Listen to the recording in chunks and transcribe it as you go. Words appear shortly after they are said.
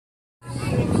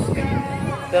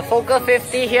The Fokker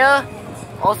 50 here,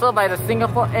 also by the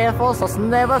Singapore Air Force, was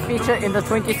never featured in the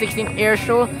 2016 air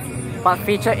show, but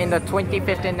featured in the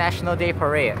 2015 National Day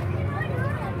Parade.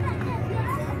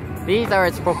 These are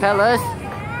its propellers,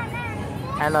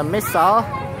 and a missile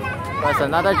was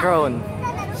another drone,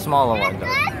 smaller one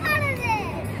though.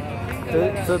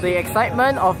 To the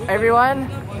excitement of everyone,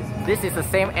 this is the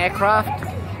same aircraft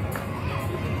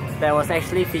that was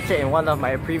actually featured in one of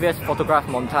my previous photograph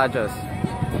montages.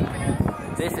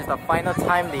 This is the final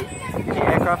time the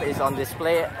aircraft is on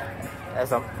display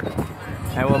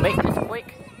and we'll make this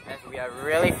quick as we are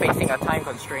really facing a time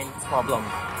constraint problem.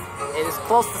 It is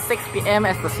close to 6 PM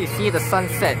as you see the sun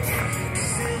sets.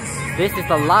 This is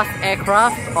the last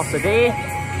aircraft of the day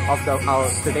of our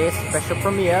today's special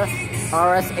premiere,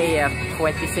 RSAF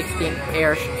 2016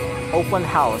 Open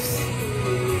House.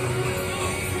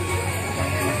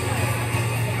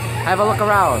 Have a look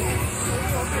around.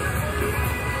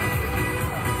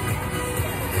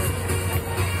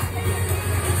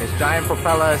 There's giant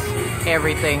propellers,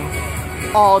 everything,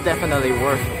 all definitely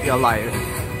worth your life.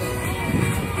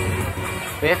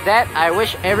 With that, I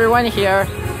wish everyone here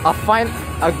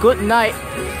a good night,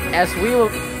 as we will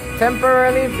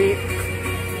temporarily be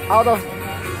out of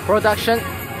production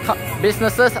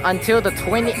businesses until the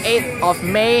 28th of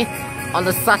May on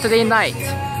the Saturday night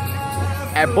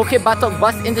at Bukit Batok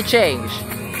Bus Interchange,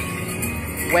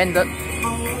 when the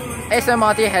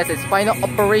SMRT has its final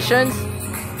operations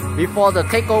before the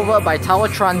takeover by Tower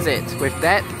Transit. With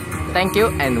that, thank you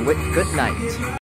and good night.